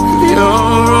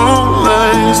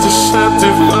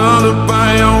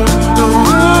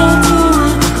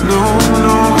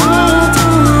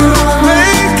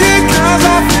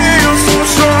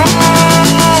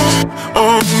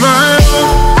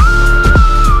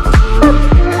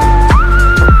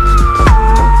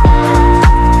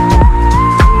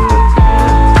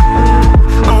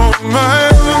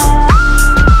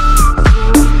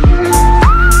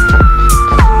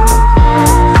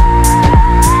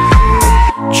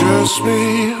 just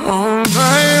me on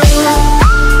my own.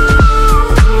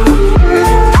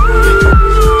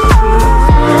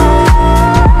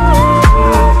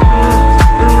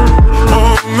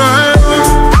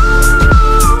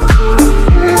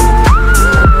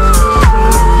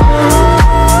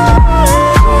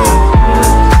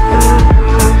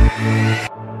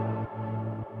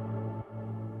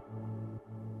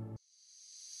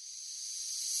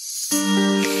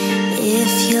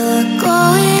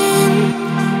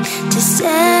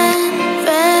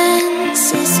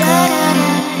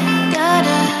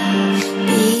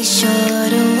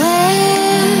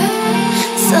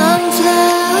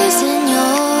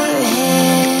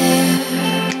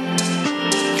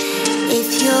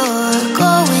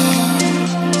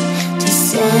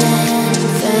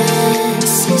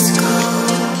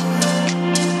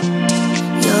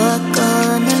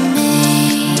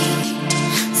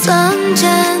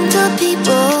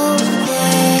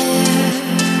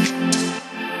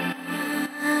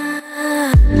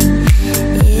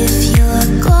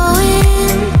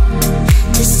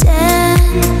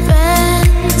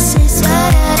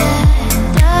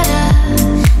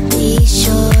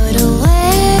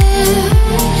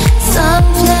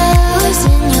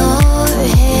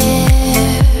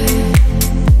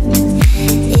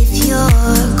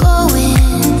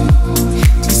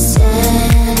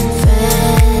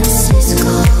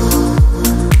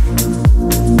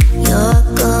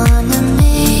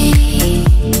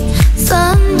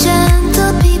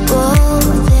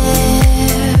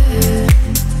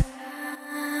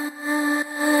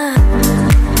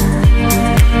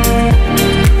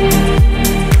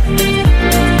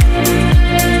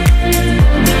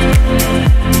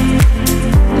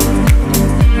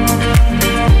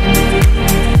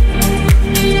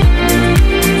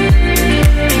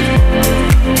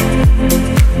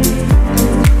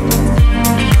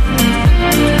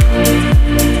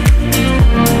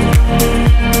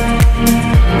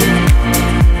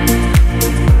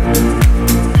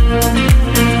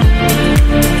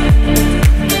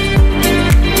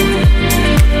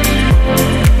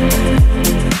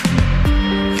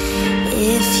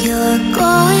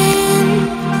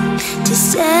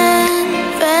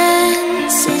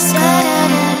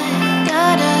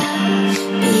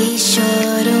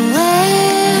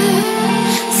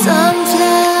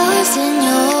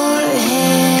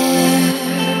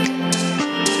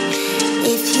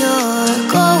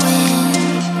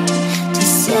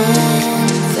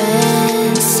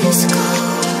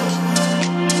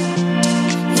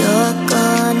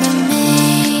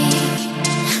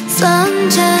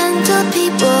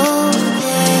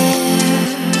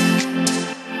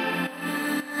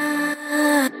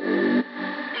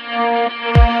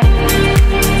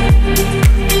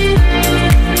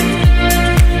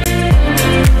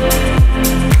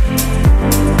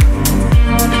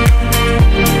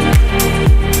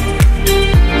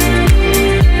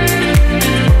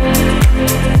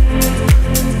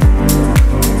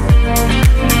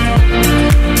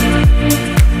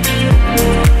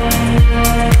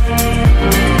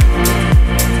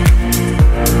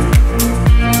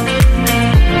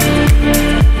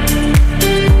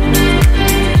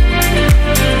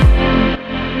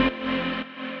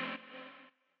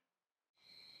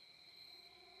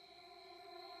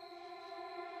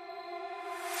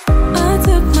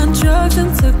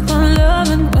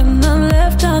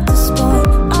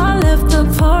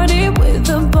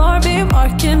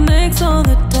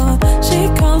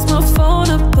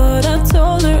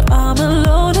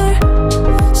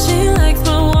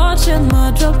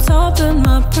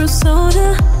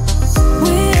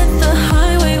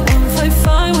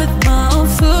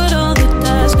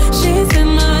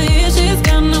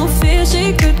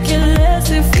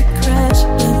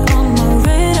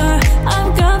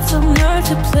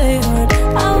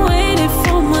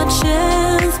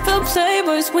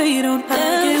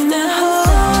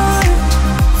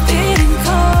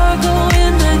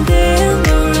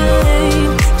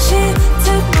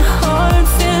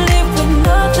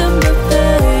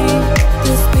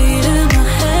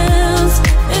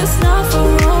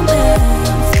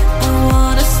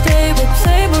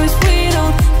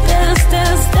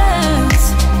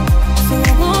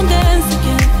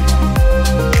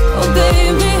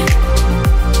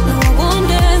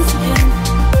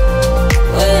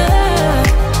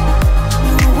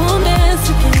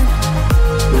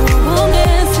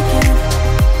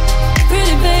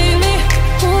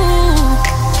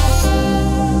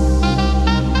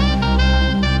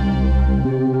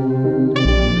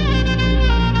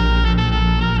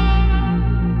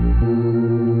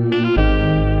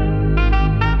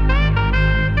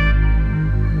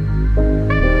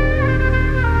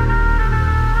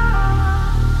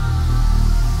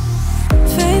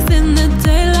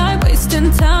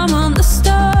 spend time on the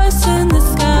stars in the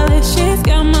sky. She's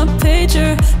got my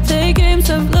pager, play games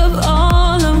of love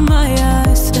all of my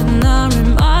eyes. And I'm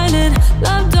reminded,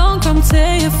 love don't come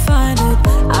till you find it.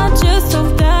 I just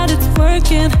hope that it's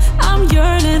working. I'm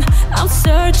yearning, I'm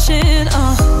searching.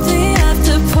 The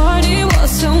after party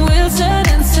was on Wilson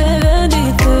and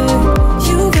 73rd.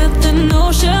 You got the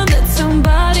notion that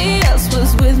somebody else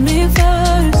was with me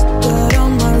first. But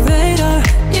on my radar,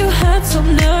 you had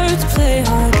some nerves, play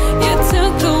hard. You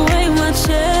took away my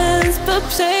chance, but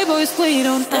playboys, we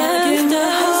don't end the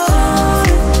heart.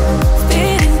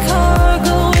 Speeding car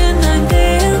going 90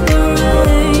 in the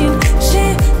rain. She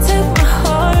took my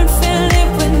heart, filled it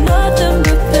with nothing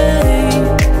but pain.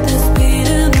 The speed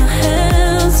in my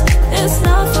hands, it's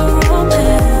not for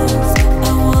romance.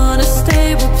 I wanna stay,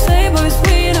 but playboys,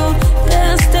 we don't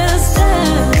dance, dance,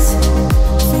 dance.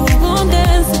 So I won't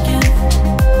dance again.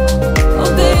 Oh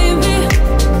baby,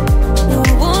 no,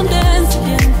 I won't dance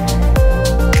again.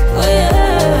 Oh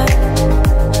yeah,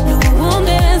 no, I won't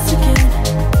dance again.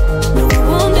 No, I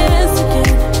won't dance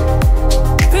again.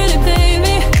 Pretty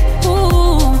baby,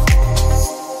 ooh.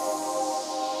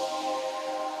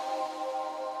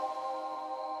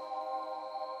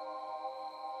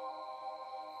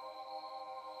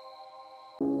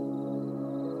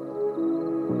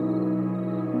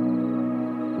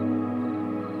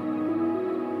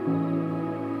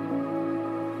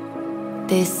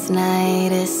 This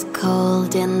night is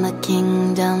cold in the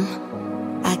kingdom.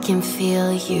 I can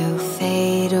feel you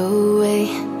fade away.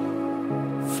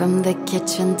 From the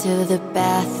kitchen to the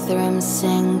bathroom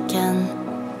sinking,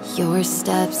 your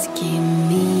steps keep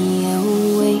me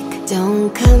awake.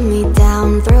 Don't cut me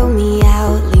down, throw me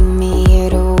out, leave me here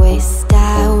to waste.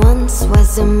 I once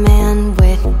was a man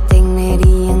with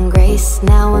dignity and grace.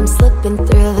 Now I'm slipping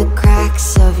through the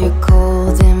cracks of your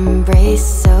cold embrace.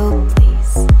 So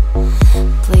please,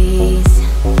 please,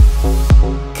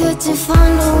 could you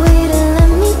find a way to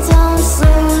let me down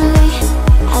slowly?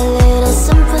 A little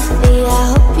sympathy, I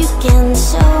hope you can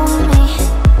show me.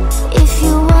 If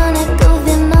you wanna go,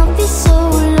 then I'll be so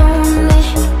lonely.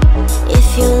 If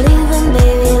you're leaving,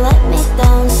 baby, let me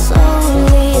down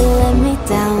slowly. Let me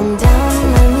down, down,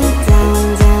 let me down,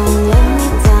 down, let me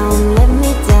down, let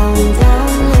me down, down,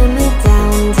 let me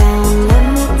down, down, let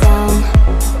me down.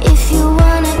 If you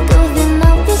wanna go, then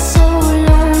I'll be so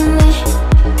lonely.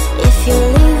 If you're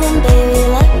leaving, baby,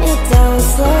 let me down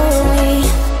slowly.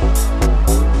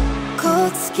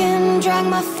 Cold skin, drag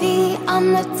my feet on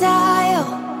the dial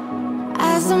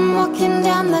as I'm walking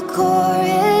down the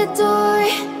corridor.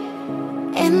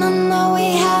 And I know we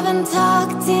haven't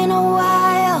talked in a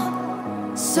while,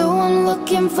 so I'm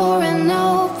looking for an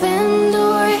open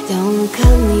door. Don't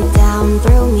cut me down,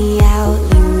 throw me out,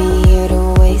 leave me here to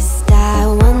waste. I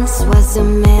once was a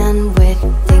man with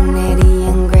dignity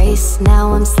and grace.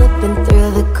 Now I'm slipping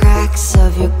through the cracks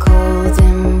of your cold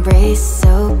embrace.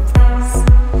 So please,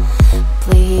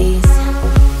 please,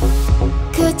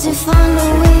 could you find a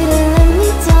way to let me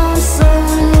down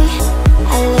slowly?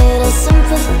 A little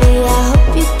sympathy, I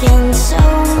hope you can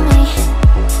show me.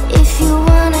 If you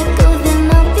wanna go, then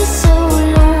I'll be so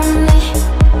lonely.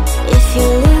 If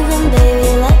you're leaving,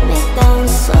 baby, let me down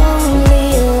slowly.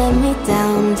 Let me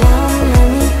down, down, let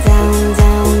me down,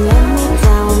 down, let me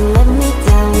down, let me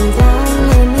down, down,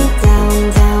 let me down,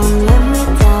 down, let me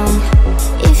down.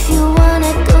 If you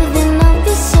wanna go, then I'll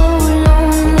be so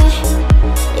lonely.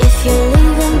 If you're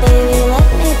leaving, baby, let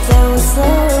me down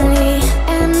slowly.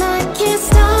 And I can't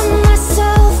stop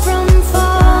myself from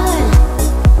falling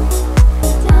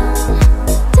down,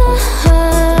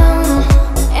 down.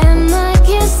 And I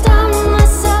can't stop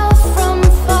myself from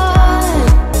falling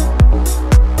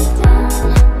down,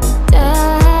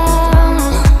 down.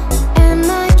 And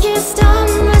I can't stop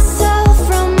myself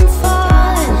from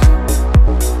falling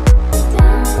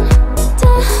down,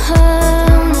 down.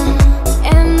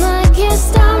 And I can't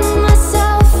stop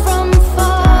myself from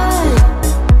falling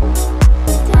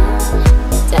down,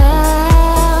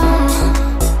 down.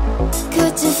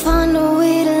 Could you find a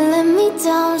way to let me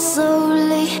down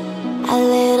slowly? A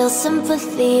little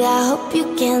sympathy, I hope you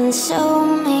can show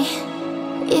me.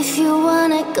 If you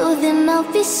wanna go, then I'll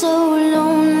be so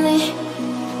lonely.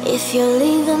 If you're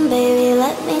leaving, baby,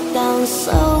 let me down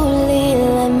slowly.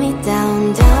 Let me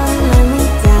down, down, let me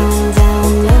down, down,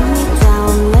 let me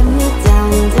down, let me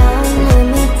down, down, let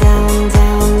me down,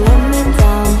 down, let me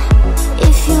down.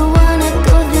 If you wanna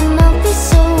go, then I'll be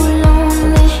so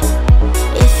lonely.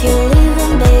 If you're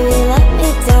leaving, baby, let me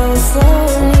down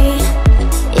slowly.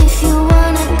 If you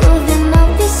wanna go, then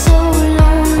I'll be so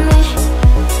lonely.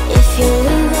 If you're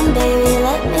leaving, baby,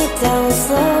 let me down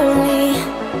slowly.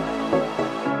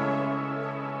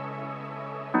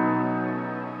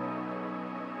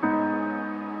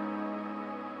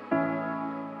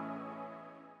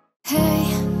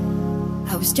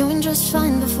 was doing just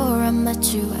fine before I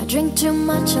met you. I drink too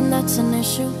much and that's an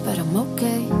issue, but I'm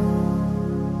okay.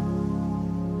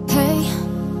 Hey,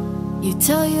 you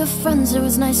tell your friends it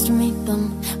was nice to meet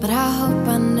them, but I hope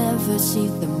I never see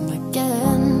them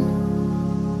again.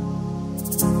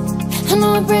 I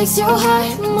know it breaks your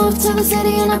heart. Moved to the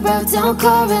city and I broke down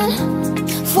crying.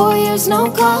 4 years, no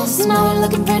calls. Now we're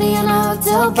looking pretty in a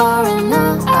hotel bar. And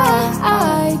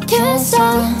I can't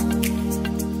stop.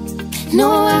 No,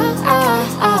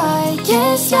 I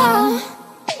can't stop.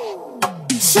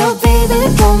 So baby,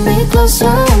 pull me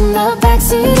closer in the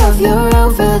backseat of your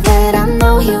Rover that I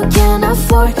know you can't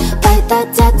afford. Bite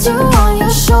that tattoo on your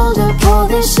shoulder. Pull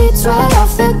the sheets right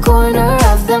off the corner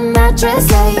of the mattress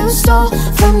that you stole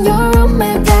from your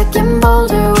roommate back in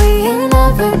Boulder. We ain't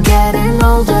ever getting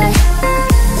older.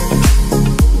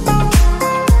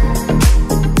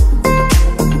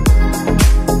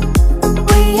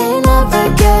 We ain't ever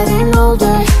getting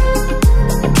older.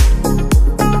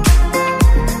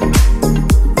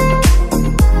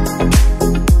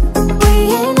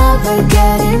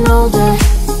 Getting older.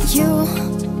 You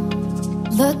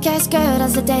look as good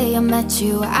as the day I met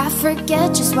you. I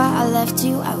forget just why I left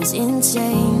you. I was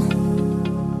insane.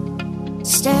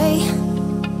 Stay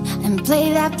and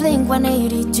play that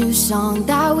Blink-182 song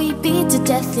that we beat to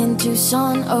death in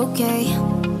Tucson. Okay,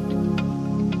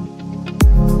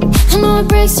 I know it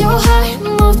breaks your heart.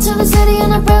 Moved to the city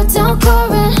and I broke down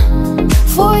crying.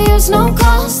 4 years, no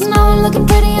calls. Now we're looking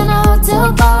pretty in a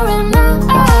hotel bar. And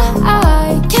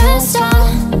I can't stop.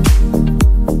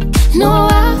 No,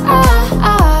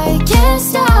 I can't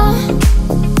stop.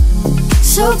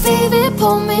 So baby,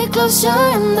 pull me closer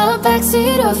in the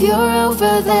backseat of your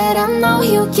Rover that I know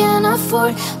you can't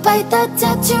afford. Bite that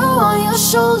tattoo on your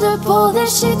shoulder. Pull the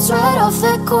sheets right off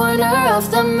the corner of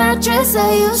the mattress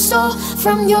that you stole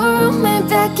from your roommate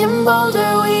back in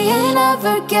Boulder. We ain't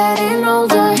ever getting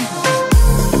older.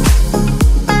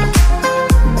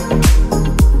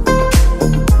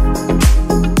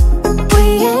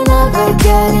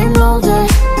 Getting older.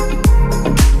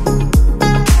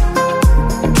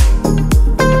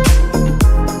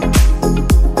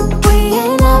 We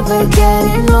ain't ever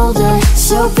getting older.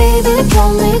 So baby,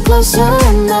 pull me closer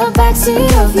in the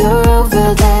backseat of your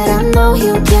Rover that I know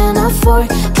you can't afford.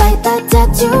 Bite that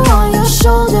tattoo on your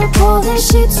shoulder. Pull the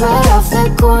sheets right off the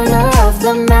corner of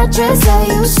the mattress that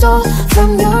you stole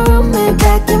from your roommate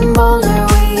back in Boulder.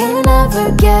 We ain't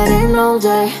ever getting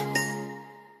older.